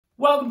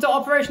Welcome to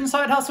Operation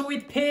Side Hustle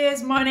with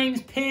Piers. My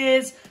name's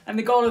Piers, and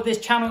the goal of this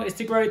channel is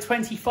to grow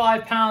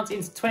 £25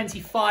 into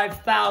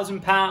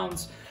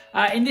 £25,000.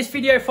 In this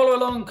video, follow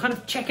along, kind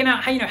of checking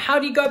out how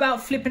do you go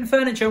about flipping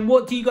furniture, and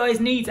what do you guys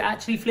need to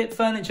actually flip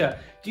furniture?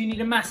 Do you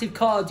need a massive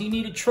car? Do you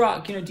need a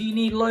truck? Do you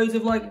need loads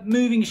of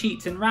moving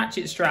sheets and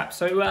ratchet straps?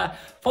 So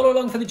follow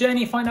along for the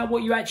journey, find out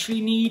what you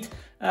actually need.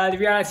 The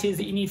reality is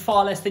that you need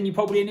far less than you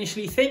probably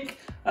initially think.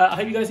 I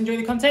hope you guys enjoy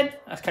the content.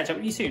 I'll catch up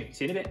with you soon.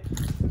 See you in a bit.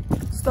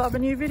 Start of a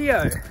new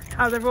video.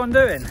 How's everyone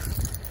doing?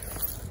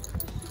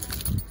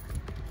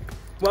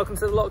 Welcome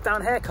to the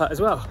lockdown haircut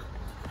as well.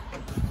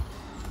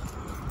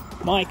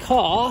 My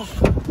car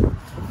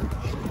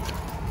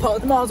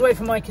parked miles away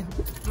from my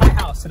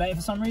house today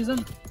for some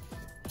reason.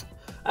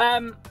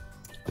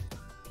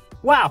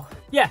 Wow,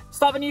 yeah,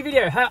 start of a new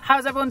video.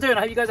 How's everyone doing?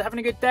 I hope you guys are having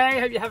a good day. I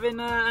hope you're having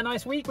a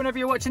nice week whenever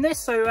you're watching this.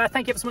 So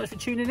thank you ever so much for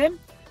tuning in.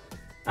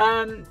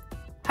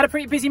 Had a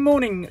pretty busy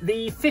morning.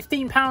 The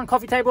 £15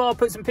 coffee table, I'll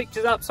put some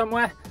pictures up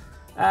somewhere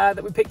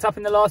that we picked up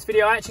in the last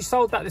video. I actually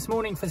sold that this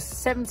morning for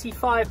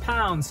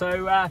 £75.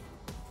 So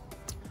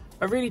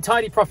a really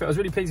tidy profit. I was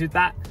really pleased with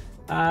that.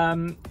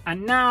 And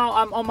now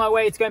I'm on my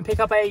way to go and pick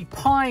up a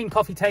pine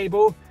coffee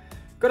table.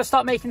 Got to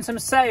start making some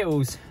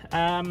sales.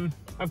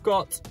 I've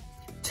got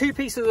 2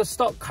 pieces of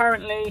stock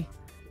currently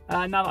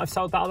now that I've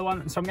sold that other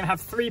one. So I'm going to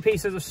have 3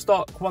 pieces of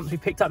stock once we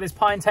picked up this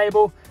pine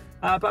table.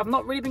 But I've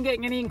not really been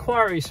getting any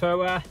inquiries.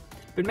 So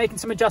been making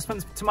some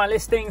adjustments to my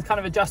listings, kind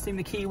of adjusting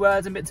the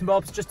keywords and bits and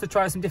bobs just to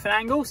try some different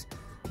angles.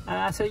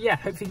 So yeah,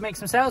 hopefully make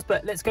some sales,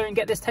 but let's go and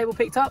get this table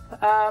picked up.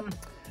 And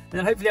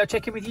then hopefully I'll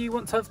check in with you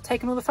once I've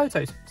taken all the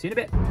photos. See you in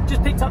a bit.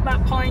 Just picked up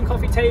that pine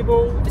coffee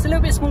table. It's a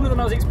little bit smaller than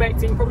I was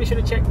expecting. Probably should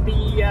have checked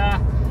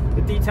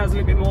the details a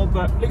little bit more,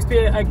 but looks to be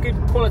a good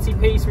quality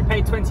piece. We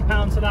paid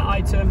 £20 for that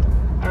item.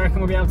 I reckon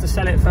we'll be able to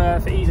sell it for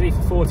easily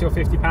for £40 or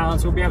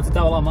 £50. We'll be able to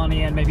double our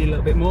money and maybe a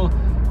little bit more.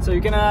 So we're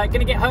gonna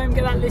get home,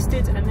 get that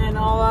listed, and then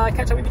I'll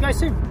catch up with you guys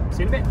soon.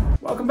 See you in a bit.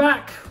 Welcome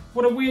back.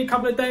 What a weird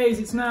couple of days.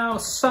 It's now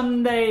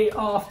Sunday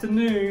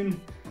afternoon.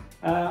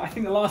 I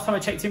think the last time I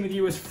checked in with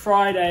you was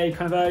Friday,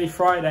 kind of early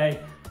Friday.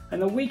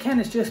 And the weekend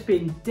has just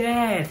been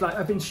dead.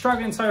 I've been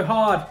struggling so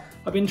hard.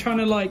 I've been trying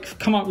to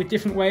come up with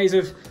different ways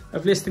of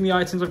listing the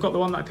items. I've got the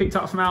one that I picked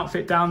up from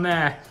Outfit down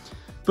there.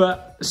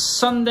 But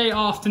Sunday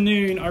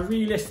afternoon, I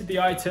relisted the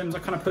items. I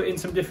kind of put in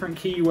some different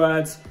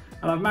keywords,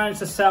 and I've managed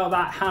to sell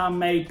that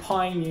handmade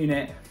pine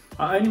unit.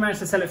 I only managed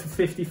to sell it for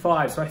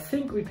 55. So I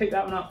think we picked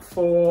that one up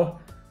for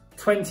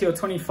 20 or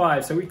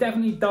 25. So we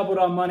definitely doubled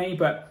our money,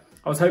 but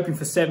I was hoping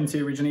for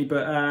 70 originally,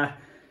 but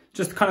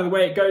just kind of the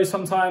way it goes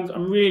sometimes.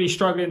 I'm really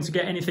struggling to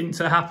get anything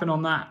to happen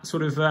on that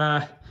sort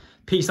of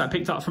piece that I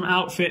picked up from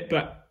Outfit,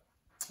 but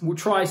we'll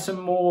try some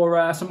more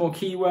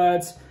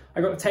keywords. I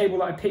got the table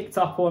that I picked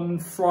up on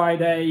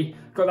Friday,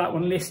 got that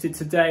one listed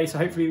today, so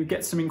hopefully we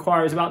get some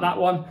inquiries about that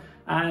one.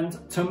 And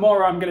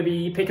tomorrow I'm going to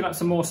be picking up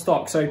some more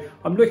stock. So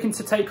I'm looking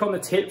to take on the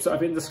tips that I've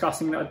been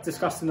discussing, that I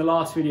discussed in the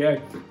last video.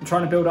 I'm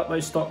trying to build up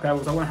those stock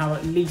levels. I want to have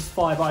at least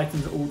 5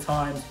 items at all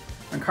times.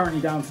 I'm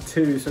currently down to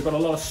 2, so I've got a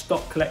lot of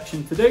stock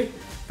collection to do.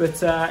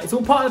 But it's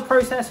all part of the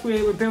process.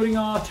 We're building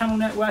our channel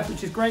network,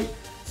 which is great.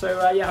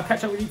 So yeah, I'll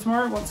catch up with you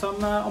tomorrow once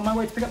I'm on my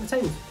way to pick up the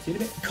tables. See you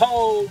in a bit.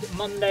 Cold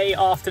Monday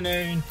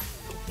afternoon.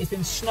 It's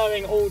been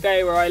snowing all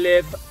day where I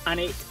live, and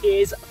it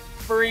is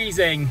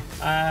freezing.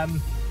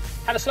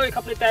 Had a slow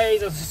couple of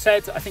days, as I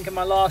said, I think in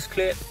my last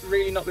clip.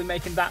 Really not been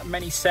making that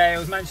many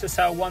sales. Managed to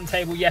sell 1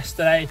 table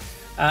yesterday.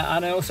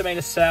 And I also made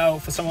a sale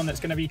for someone that's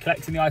going to be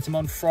collecting the item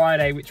on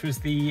Friday, which was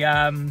the,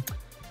 trying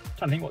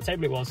to think what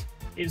table it was.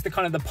 It was the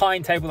kind of the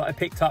pine table that I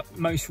picked up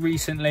most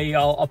recently.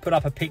 I'll put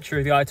up a picture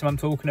of the item I'm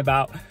talking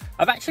about.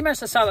 I've actually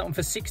managed to sell that one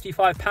for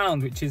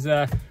 £65,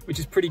 which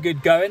is pretty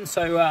good going.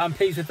 So I'm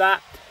pleased with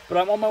that. But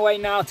I'm on my way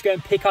now to go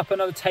and pick up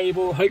another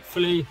table.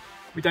 Hopefully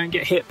we don't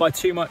get hit by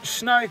too much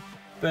snow.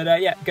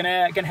 But yeah,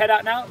 gonna head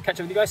out now.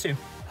 Catch up with you guys soon.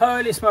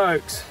 Holy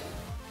smokes.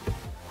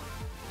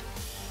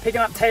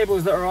 Picking up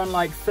tables that are on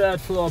 3rd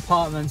floor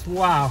apartments.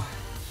 Wow.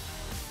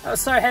 That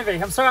was so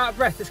heavy. I'm so out of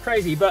breath, it's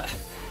crazy, but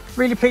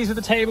really pleased with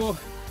the table.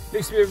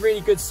 Looks to be a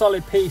really good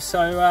solid piece.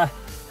 So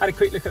had a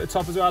quick look at the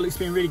top as well. Looks to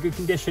be in really good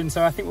condition.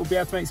 So I think we'll be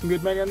able to make some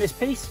good money on this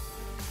piece.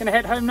 Gonna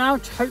head home now,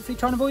 hopefully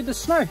try and avoid the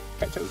snow.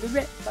 Catch up with you in a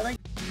bit. Bye-bye.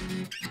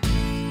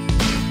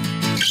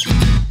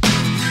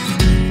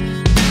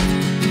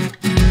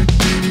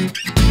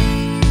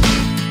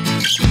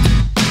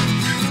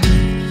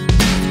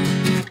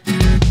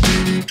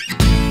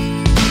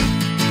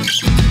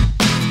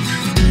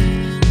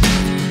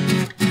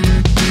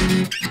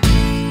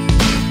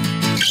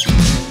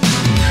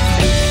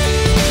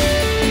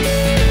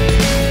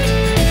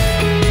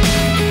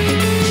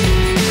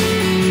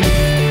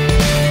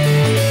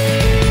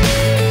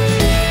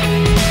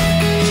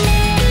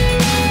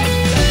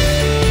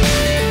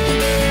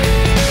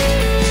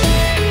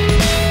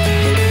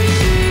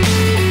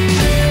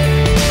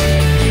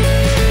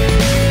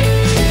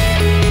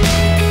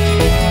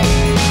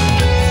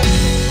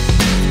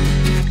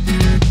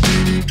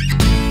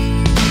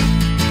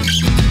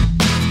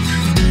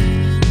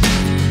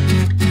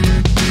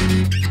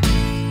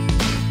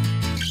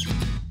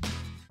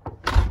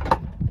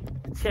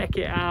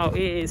 check it out.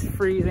 It is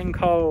freezing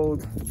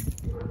cold.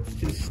 It's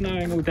been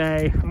snowing all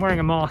day. I'm wearing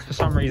a mask for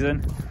some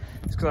reason.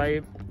 It's because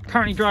I'm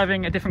currently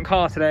driving a different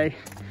car today.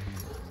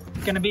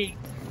 I'm gonna be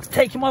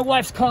taking my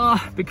wife's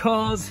car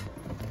because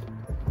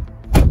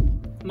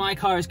my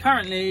car is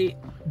currently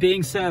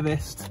being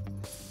serviced.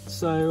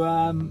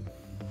 So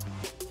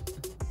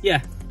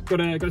yeah,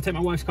 gotta take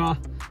my wife's car.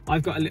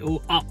 I've got a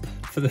little up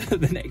for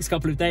the next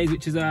couple of days,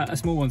 which is a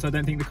small one, so I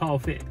don't think the car will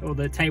fit, or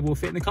the table will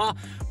fit in the car.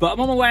 But I'm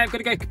on my way. I've got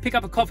to go pick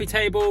up a coffee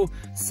table.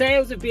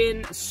 Sales have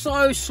been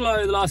so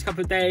slow the last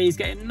couple of days,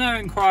 getting no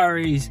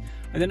inquiries.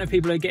 I don't know if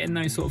people are getting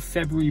those sort of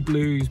February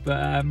blues,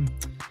 but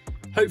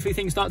hopefully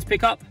things start to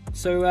pick up.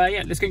 So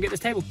yeah, let's go and get this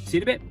table. See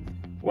you in a bit.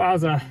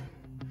 Wowza.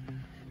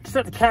 Just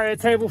had to carry a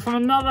table from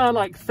another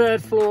like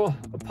 3rd floor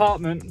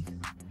apartment.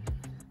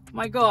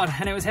 My God,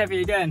 and it was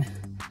heavy again.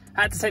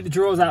 I had to take the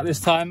drawers out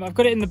this time. I've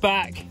got it in the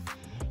back.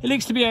 It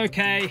looks to be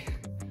okay.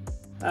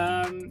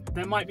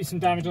 There might be some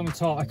damage on the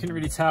top. I couldn't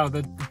really tell.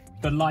 The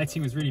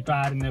lighting was really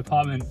bad in the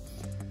apartment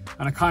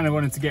and I kind of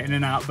wanted to get in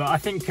and out, but I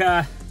think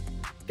get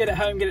it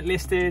home, get it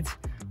listed.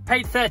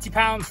 Paid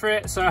 £30 for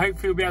it, so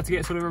hopefully we'll be able to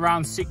get sort of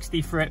around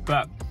 60 for it,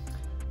 but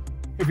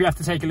if we have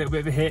to take a little bit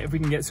of a hit, if we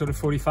can get sort of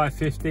 45,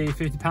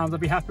 50 pounds, I'll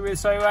be happy with.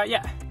 So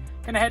yeah,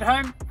 gonna head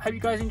home. Hope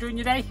you guys enjoying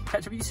your day.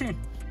 Catch up with you soon.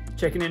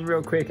 Checking in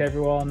real quick,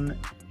 everyone.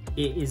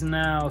 It is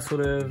now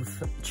sort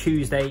of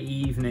Tuesday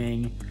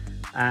evening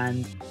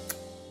and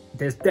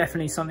there's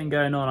definitely something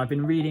going on. I've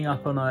been reading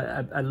up on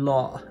a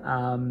lot,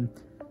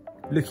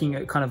 looking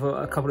at kind of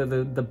a couple of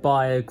the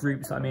buyer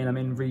groups I'm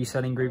in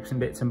reselling groups and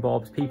bits and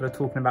bobs. People are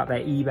talking about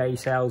their eBay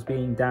sales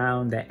being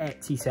down, their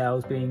Etsy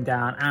sales being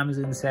down,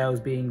 Amazon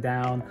sales being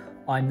down.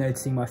 I'm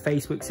noticing my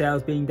Facebook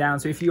sales being down.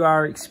 So if you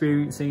are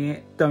experiencing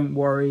it, don't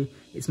worry.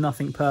 It's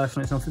nothing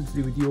personal. It's nothing to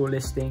do with your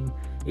listing.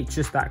 It's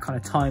just that kind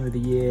of time of the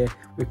year.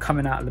 We're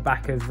coming out of the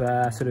back of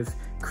sort of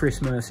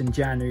Christmas and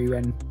January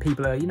when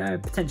people are, you know,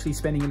 potentially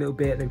spending a little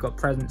bit. They've got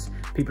presents.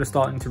 People are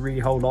starting to really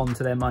hold on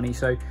to their money.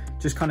 So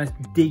just kind of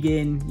dig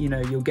in, you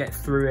know, you'll get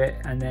through it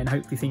and then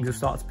hopefully things will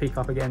start to pick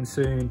up again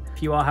soon.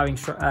 If you are having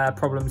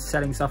problems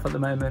selling stuff at the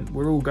moment,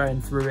 we're all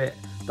going through it.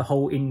 The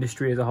whole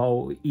industry as a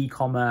whole,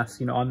 e-commerce,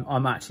 you know,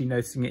 I'm actually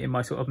noticing it in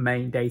my sort of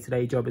main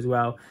day-to-day job as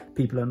well.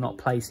 People are not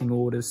placing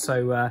orders.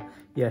 So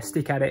yeah,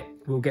 stick at it,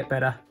 we'll get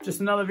better. Just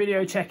another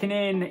video checking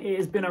in. It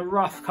has been a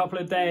rough couple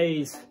of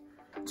days.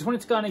 Just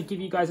wanted to kind of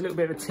give you guys a little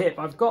bit of a tip.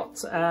 I've got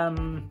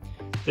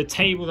the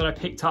table that I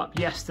picked up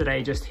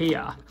yesterday just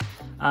here.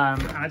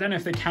 And I don't know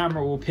if the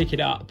camera will pick it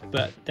up,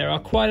 but there are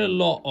quite a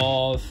lot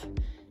of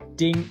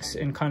dinks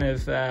and kind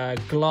of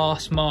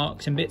glass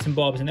marks and bits and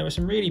bobs, and there were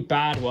some really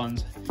bad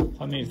ones.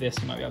 If I move this,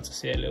 you might be able to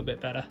see it a little bit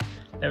better.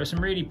 There were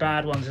some really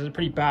bad ones. There's a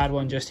pretty bad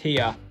one just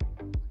here,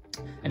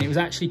 and it was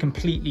actually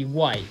completely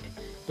white.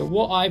 But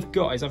what I've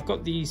got is I've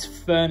got these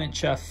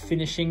furniture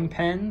finishing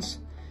pens,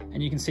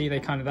 and you can see they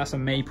kind of, that's a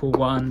maple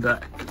one,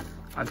 but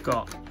I've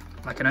got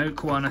like an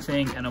oak one, I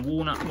think, and a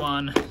walnut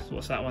one. So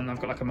what's that one?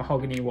 I've got like a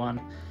mahogany one.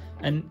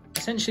 And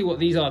essentially what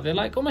these are, they're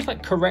like almost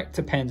like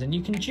corrector pens, and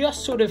you can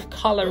just sort of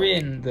color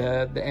in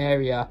the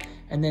area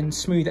and then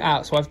smooth it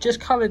out. So I've just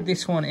colored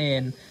this one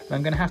in, and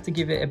I'm gonna have to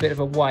give it a bit of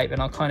a wipe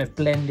and I'll kind of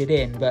blend it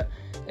in. But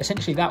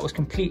essentially that was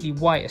completely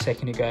white a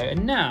second ago.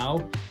 And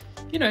now,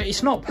 you know,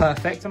 it's not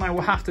perfect, and I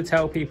will have to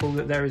tell people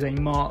that there is a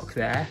mark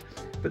there,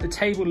 but the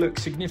table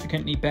looks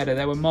significantly better.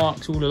 There were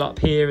marks all up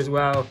here as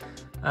well.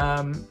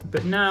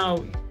 But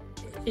now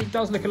it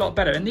does look a lot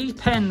better. And these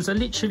pens are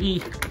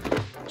literally,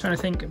 trying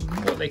to think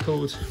what they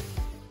called,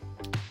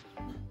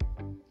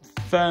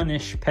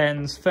 furnish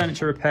pens,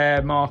 furniture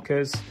repair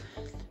markers.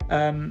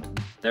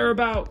 They're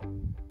about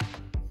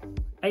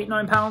 £8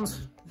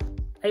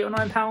 or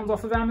 £9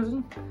 off of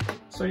Amazon.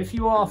 So if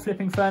you are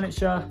flipping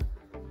furniture,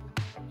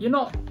 you're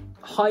not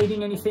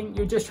hiding anything,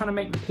 you're just trying to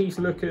make the piece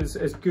look as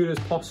good as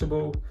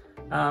possible.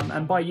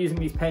 And by using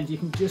these pens, you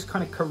can just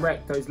kind of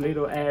correct those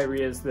little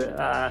areas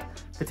that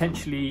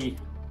potentially,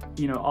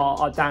 you know,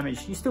 are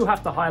damaged. You still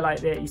have to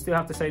highlight it, you still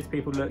have to say to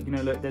people, look, you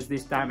know, look, there's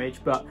this damage,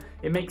 but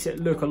it makes it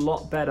look a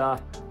lot better.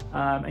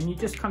 And you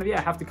just kind of,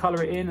 yeah, have to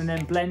color it in and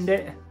then blend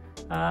it,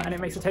 and it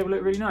makes the table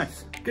look really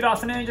nice. Good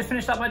afternoon, just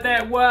finished up my day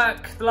at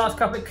work. The last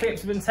couple of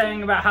clips have been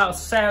saying about how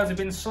sales have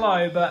been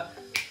slow, but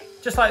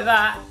just like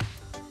that,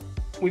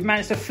 we've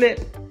managed to flip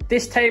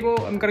this table.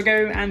 I'm gonna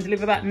go and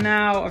deliver that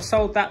now. I've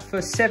sold that for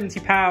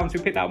 £70. We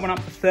picked that one up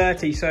for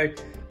 30, so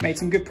made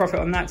some good profit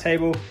on that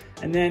table.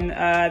 And then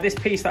this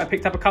piece that I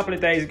picked up a couple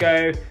of days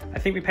ago, I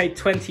think we paid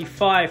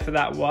 25 for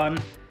that one.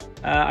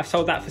 I've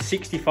sold that for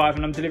 65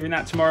 and I'm delivering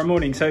that tomorrow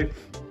morning. So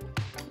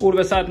all of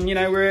a sudden, you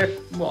know, we're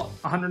what,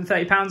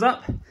 £130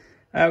 up,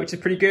 which is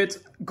pretty good.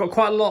 Got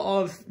quite a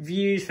lot of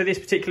views for this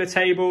particular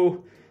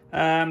table.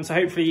 So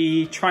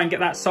hopefully try and get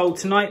that sold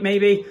tonight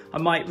maybe. I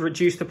might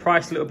reduce the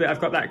price a little bit.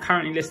 I've got that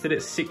currently listed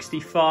at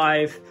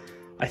 65.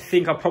 I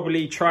think I'll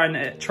probably try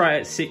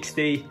at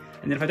 60.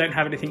 And then if I don't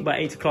have anything by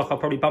 8 o'clock, I'll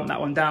probably bump that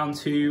one down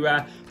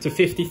to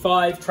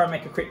 55, try and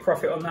make a quick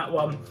profit on that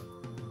one.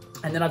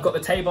 And then I've got the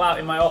table out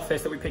in my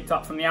office that we picked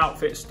up from the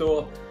outfit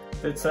store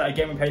that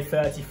again, we paid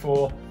 30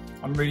 for.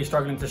 I'm really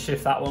struggling to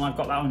shift that one. I've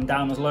got that one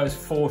down as low as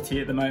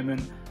 40 at the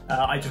moment.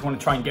 I just want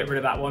to try and get rid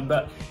of that one.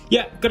 But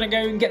yeah, gonna go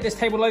and get this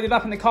table loaded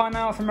up in the car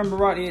now. If I remember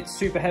rightly, it's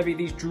super heavy.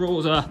 These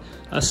drawers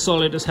are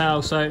solid as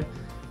hell. So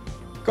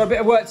got a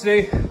bit of work to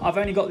do. I've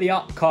only got the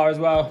up car as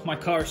well. My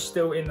car is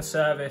still in the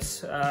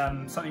service.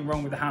 Something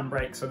wrong with the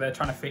handbrake, so they're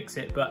trying to fix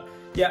it. But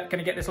yeah,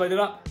 gonna get this loaded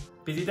up.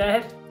 Busy day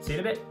ahead. See you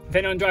in a bit. If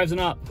anyone drives an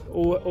up,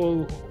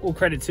 all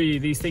credit to you.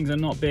 These things are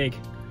not big.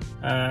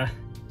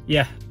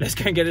 Yeah, let's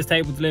go and get this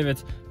table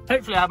delivered.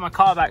 Hopefully I have my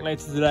car back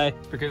later today,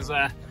 because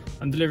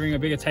I'm delivering a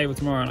bigger table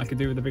tomorrow and I could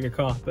do with a bigger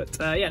car. But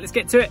yeah, let's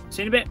get to it.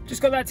 See you in a bit.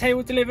 Just got that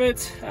table delivered.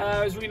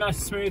 It was really nice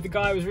and smooth. The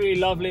guy was really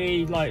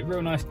lovely, like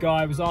real nice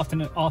guy. Was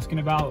asking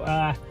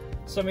about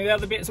some of the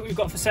other bits that we've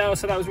got for sale,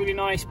 so that was really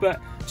nice. But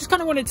just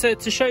kind of wanted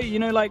to show you, you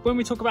know, like when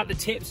we talk about the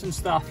tips and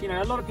stuff, you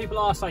know, a lot of people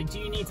ask, like, do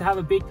you need to have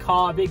a big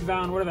car, big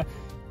van, whatever?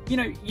 You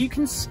know, you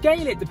can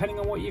scale it depending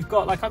on what you've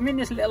got. Like, I'm in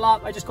this little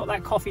up, I just got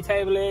that coffee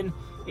table in.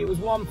 It was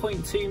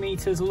 1.2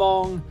 meters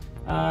long.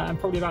 And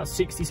probably about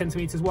 60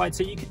 centimeters wide.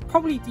 So you could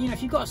probably, you know,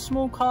 if you've got a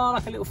small car,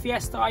 like a little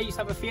Fiesta, I used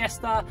to have a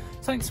Fiesta,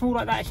 something small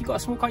like that. If you've got a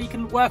small car, you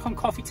can work on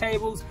coffee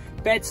tables,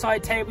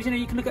 bedside tables, you know,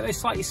 you can look at those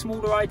slightly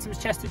smaller items,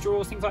 chest of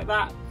drawers, things like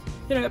that.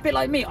 You know, a bit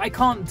like me, I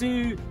can't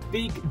do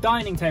big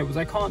dining tables,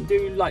 I can't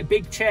do like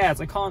big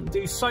chairs, I can't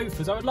do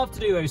sofas. I would love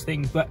to do those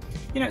things, but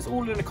you know, it's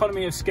all an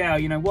economy of scale.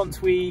 You know,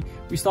 once we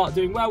start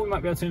doing well, we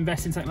might be able to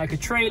invest in something like a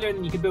trailer, and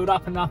then you can build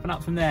up and up and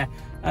up from there.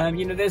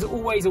 You know, there's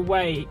always a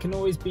way. It can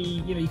always be,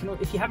 you know, you can,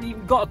 if you haven't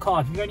even got a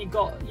car, if you've only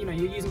got, you know,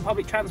 you're using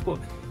public transport,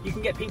 you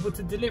can get people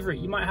to deliver it.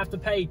 You might have to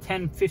pay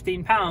 10,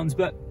 15 pounds,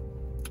 but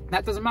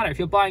that doesn't matter. If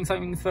you're buying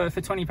something for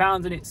 20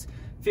 pounds and it's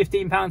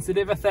 15 pounds to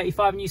deliver,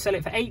 35, and you sell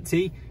it for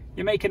 80,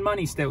 you're making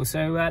money still.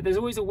 So there's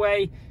always a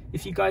way.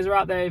 If you guys are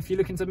out there, if you're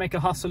looking to make a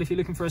hustle, if you're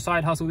looking for a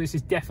side hustle, this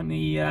is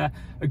definitely a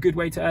good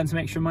way to earn some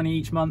extra money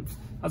each month.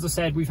 As I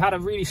said, we've had a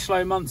really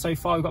slow month so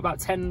far. We've got about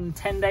 10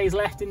 days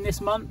left in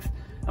this month,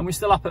 and we're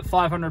still up at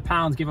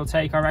 £500, give or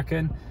take, I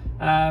reckon.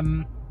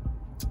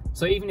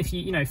 So even if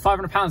you know,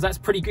 £500, that's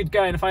pretty good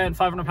going. If I earn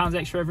 £500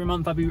 extra every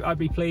month, I'd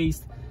be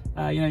pleased.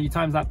 You know, you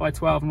times that by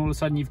 12 and all of a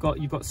sudden you've got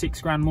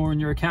 £6 grand more in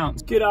your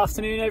account. Good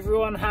afternoon,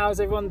 everyone. How's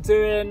everyone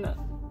doing?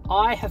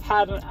 I have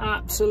had an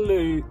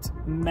absolute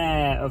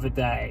mare of a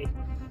day.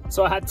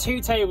 So I had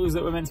 2 tables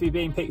that were meant to be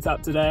being picked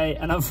up today,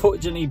 and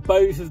unfortunately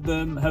both of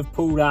them have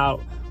pulled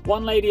out.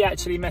 One lady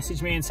actually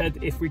messaged me and said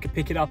if we could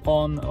pick it up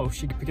on, or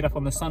she could pick it up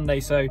on the Sunday,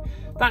 so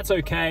that's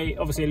okay.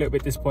 Obviously a little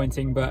bit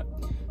disappointing, but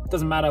it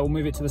doesn't matter, we'll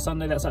move it to the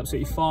Sunday, that's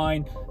absolutely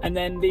fine. And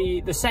then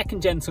the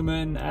second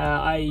gentleman,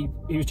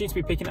 he was due to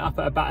be picking it up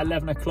at about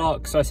 11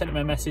 o'clock, so I sent him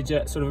a message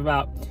at sort of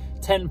about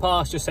 10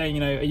 past, just saying,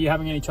 you know, are you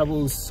having any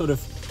troubles sort of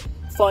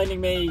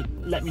finding me?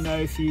 Let me know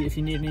if you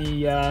need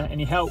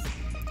any help.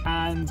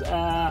 And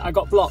I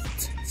got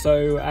blocked,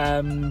 so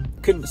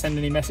couldn't send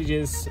any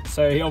messages.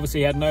 So he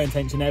obviously had no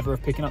intention ever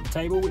of picking up the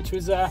table, which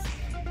was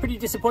pretty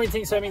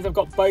disappointing. So it means I've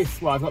got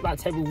both, well, I've got that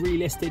table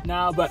relisted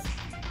now, but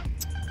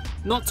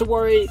not to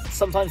worry,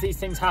 sometimes these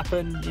things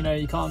happen, you know,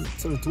 you can't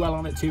sort of dwell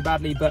on it too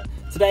badly. But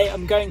today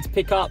I'm going to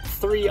pick up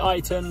 3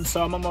 items,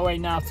 so I'm on my way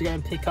now to go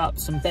and pick up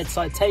some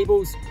bedside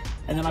tables,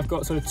 and then I've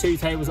got sort of 2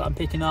 tables that I'm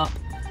picking up.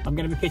 I'm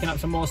going to be picking up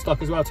some more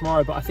stock as well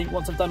tomorrow, but I think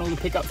once I've done all the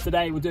pickups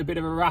today, we'll do a bit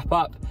of a wrap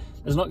up.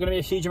 There's not going to be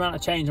a huge amount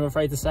of change, I'm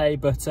afraid to say,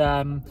 but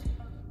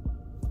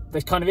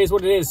this kind of is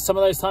what it is. Some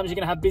of those times you're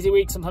going to have busy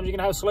weeks, sometimes you're going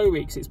to have slow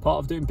weeks. It's part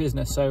of doing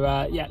business.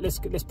 So yeah, let's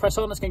press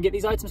on. Let's go and get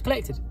these items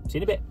collected. See you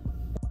in a bit.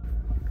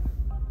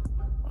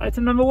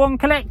 Item number 1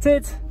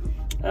 collected.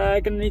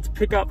 Going to need to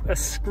pick up a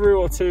screw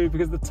or 2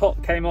 because the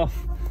top came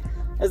off.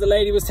 As the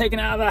lady was taking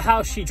it out of her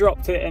house, she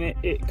dropped it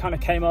and it kind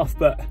of came off,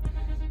 but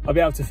I'll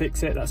be able to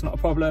fix it, that's not a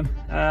problem.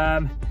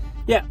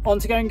 Yeah, on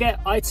to go and get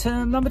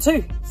item number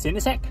 2. See you in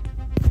a sec.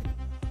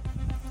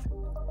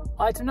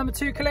 Item number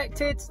 2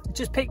 collected.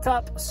 Just picked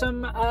up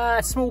some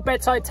small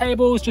bedside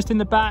tables just in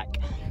the back.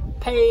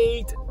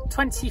 Paid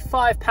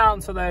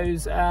 £25 for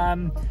those.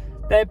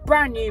 They're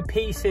brand new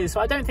pieces, so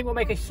I don't think we'll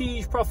make a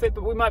huge profit,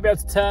 but we might be able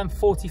to turn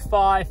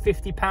 £45,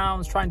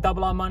 £50, try and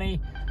double our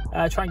money.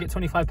 Try and get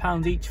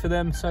 £25 each for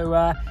them. So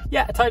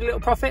yeah, a tidy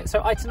little profit.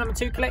 So item number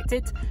 2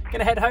 collected.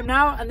 Gonna head home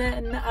now, and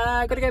then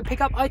gotta go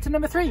pick up item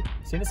number 3. See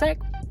you in a sec.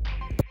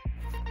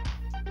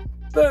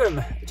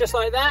 Boom, just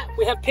like that,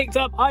 we have picked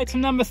up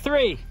item number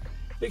 3.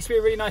 Looks to be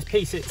a really nice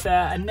piece. It's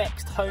a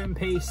Next Home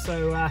piece,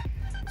 so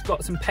it's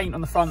got some paint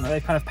on the front that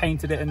they've kind of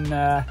painted it and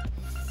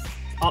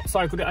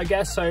upcycled it, I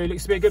guess. So it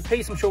looks to be a good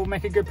piece. I'm sure we'll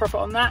make a good profit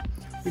on that.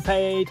 We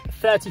paid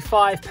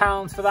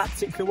 £35 for that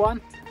particular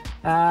one.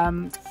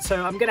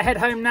 So I'm gonna head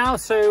home now.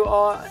 So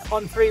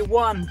on 3,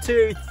 1,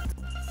 2.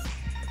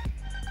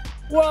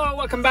 Whoa,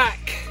 welcome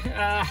back.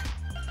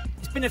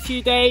 It's been a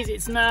few days.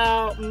 It's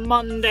now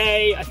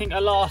Monday. I think I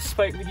last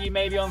spoke with you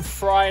maybe on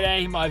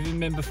Friday. Might have even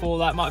been before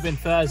that. Might have been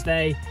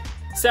Thursday.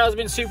 Sales have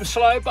been super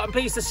slow, but I'm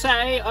pleased to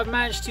say I've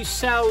managed to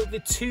sell the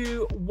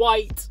 2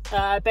 white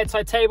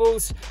bedside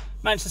tables.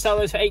 Managed to sell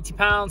those for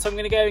 £80, so I'm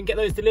going to go and get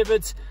those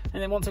delivered.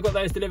 And then once I've got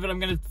those delivered, I'm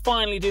going to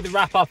finally do the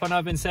wrap up. I know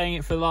I've been saying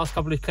it for the last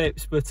couple of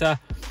clips, but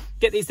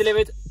get these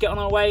delivered, get on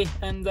our way,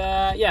 and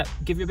yeah,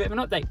 give you a bit of an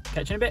update.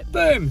 Catch you in a bit.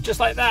 Boom, just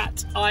like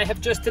that. I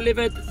have just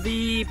delivered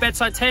the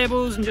bedside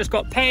tables and just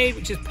got paid,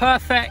 which is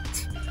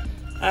perfect.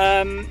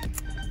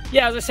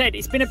 Yeah, as I said,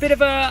 it's been a bit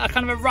of a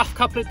kind of a rough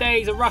couple of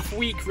days, a rough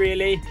week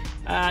really.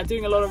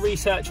 Doing a lot of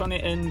research on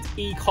it, and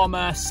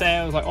e-commerce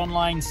sales, like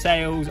online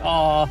sales,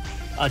 are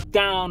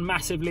down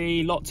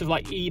massively. Lots of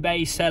like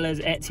eBay sellers,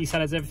 Etsy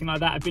sellers, everything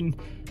like that have been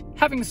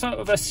having sort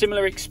of a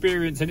similar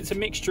experience, and it's a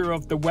mixture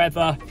of the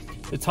weather,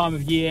 the time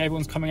of year,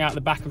 everyone's coming out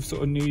the back of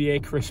sort of New Year,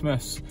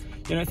 Christmas.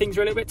 You know, things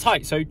are a little bit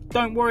tight, so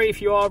don't worry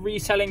if you are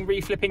reselling,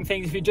 reflipping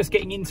things. If you're just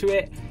getting into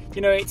it,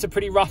 you know, it's a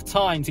pretty rough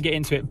time to get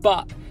into it,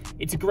 but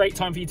it's a great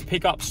time for you to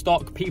pick up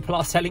stock. People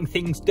are selling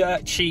things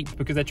dirt cheap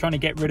because they're trying to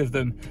get rid of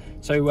them.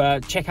 So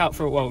check out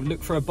for, well,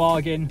 look for a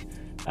bargain.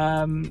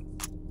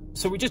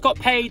 So we just got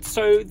paid.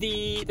 So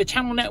the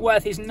channel net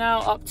worth is now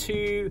up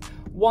to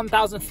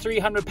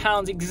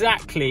 £1,300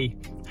 exactly.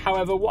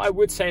 However, what I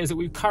would say is that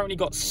we've currently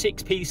got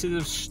 6 pieces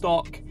of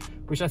stock,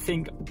 which I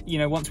think, you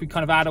know, once we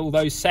kind of add all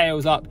those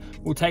sales up,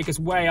 will take us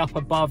way up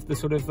above the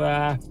sort of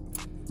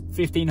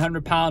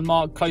 £1,500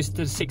 mark, closer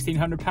to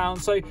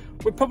 £1,600. So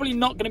we're probably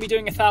not going to be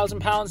doing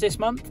 £1,000 this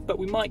month, but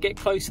we might get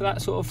close to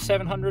that sort of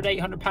 £700,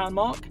 £800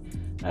 mark,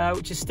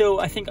 which is still,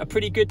 I think, a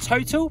pretty good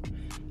total.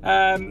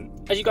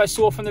 As you guys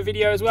saw from the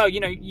video as well, you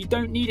know, you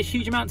don't need a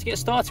huge amount to get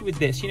started with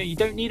this. You know, you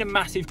don't need a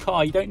massive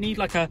car. You don't need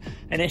like an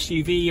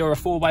SUV or a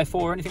 4x4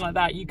 or anything like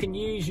that. You can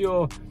use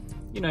your,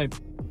 you know,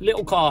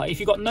 little car. If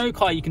you've got no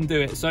car, you can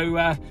do it.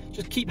 So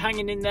just keep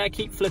hanging in there,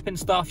 keep flipping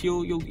stuff.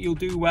 You'll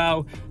do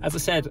well. As I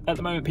said, at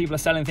the moment people are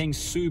selling things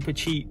super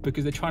cheap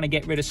because they're trying to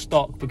get rid of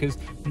stock because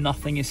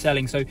nothing is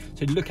selling. So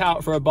look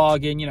out for a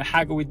bargain. You know,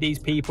 haggle with these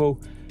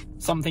people.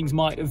 Some things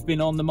might have been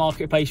on the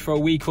marketplace for a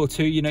week or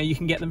two. You know, you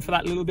can get them for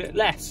that little bit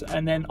less,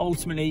 and then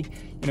ultimately,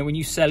 you know, when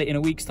you sell it in a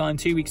week's time,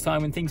 2 weeks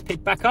time, when things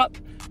pick back up,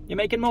 you're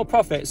making more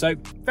profit. So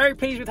very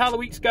pleased with how the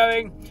week's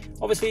going.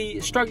 Obviously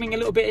struggling a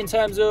little bit in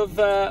terms of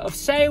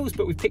sales,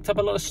 but we've picked up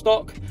a lot of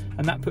stock,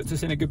 and that puts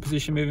us in a good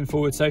position moving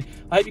forward. So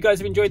I hope you guys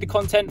have enjoyed the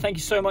content. Thank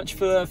you so much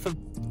for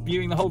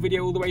viewing the whole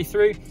video all the way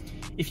through.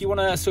 If you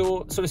want to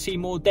sort of see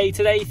more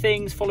day-to-day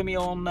things, follow me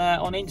on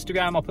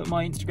Instagram. I'll put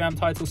my Instagram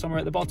title somewhere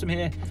at the bottom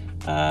here.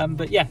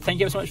 But yeah, thank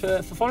you so much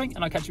for following,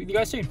 and I'll catch up with you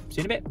guys soon.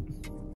 See you in a bit.